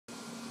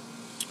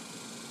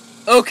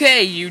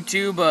Okay,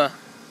 YouTube,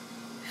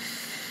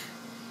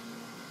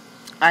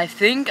 I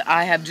think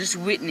I have just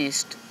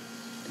witnessed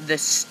the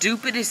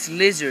stupidest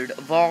lizard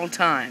of all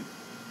time.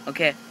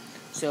 Okay,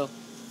 so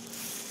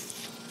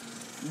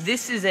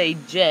this is a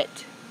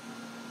jet.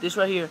 This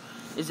right here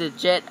is a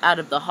jet out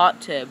of the hot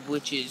tub,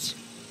 which is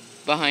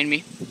behind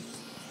me.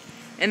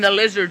 And the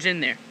lizard's in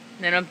there.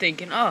 And I'm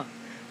thinking, oh,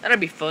 that'll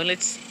be fun.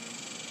 Let's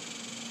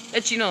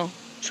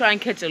try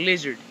and catch a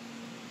lizard.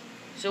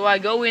 So I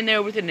go in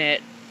there with a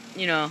net,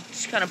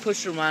 just kind of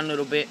push it around a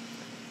little bit.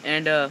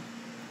 And,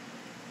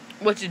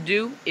 what to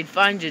do, it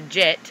finds a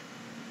jet,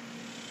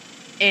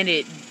 and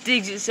it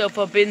digs itself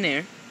up in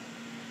there,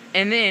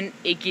 and then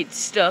it gets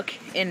stuck,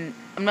 and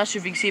I'm not sure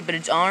if you can see it, but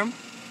its arm,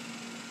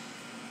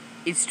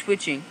 it's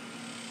twitching.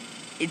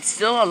 It's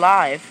still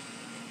alive.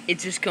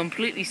 It's just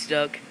completely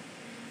stuck.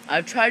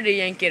 I've tried to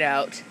yank it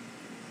out,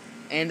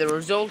 and the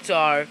results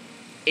are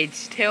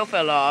its tail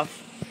fell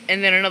off,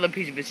 and then another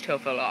piece of its tail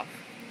fell off.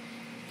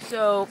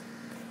 So,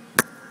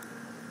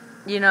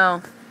 you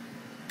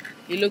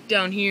look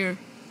down here,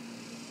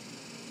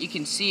 you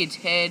can see its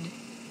head,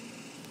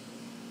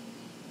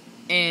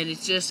 and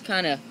it's just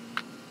kind of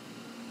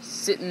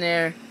sitting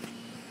there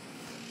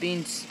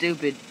being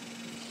stupid.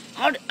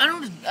 I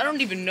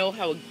don't even know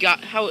how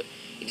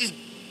it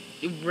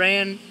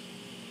ran.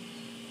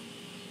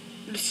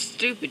 It's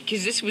stupid,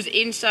 because this was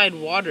inside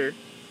water,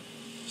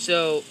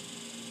 so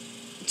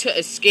to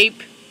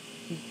escape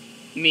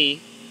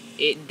me,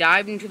 it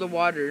dived into the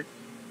water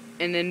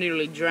and then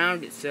nearly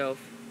drowned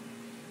itself.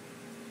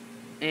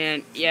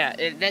 And yeah,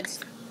 that's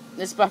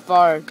by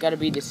far got to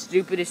be the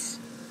stupidest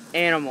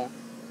animal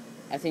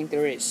I think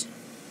there is.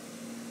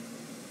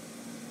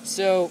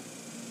 So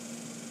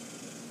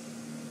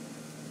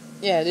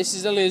yeah, this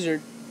is a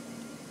lizard.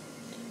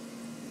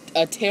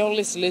 A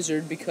tailless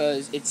lizard,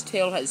 because its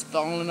tail has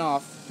fallen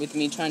off with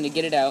me trying to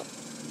get it out.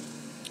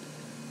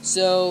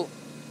 So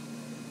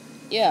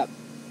yeah,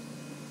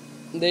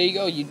 there you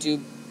go,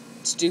 YouTube.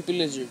 Stupid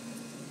lizard.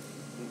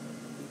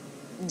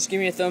 Just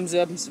give me a thumbs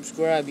up and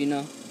subscribe,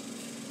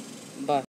 Bye.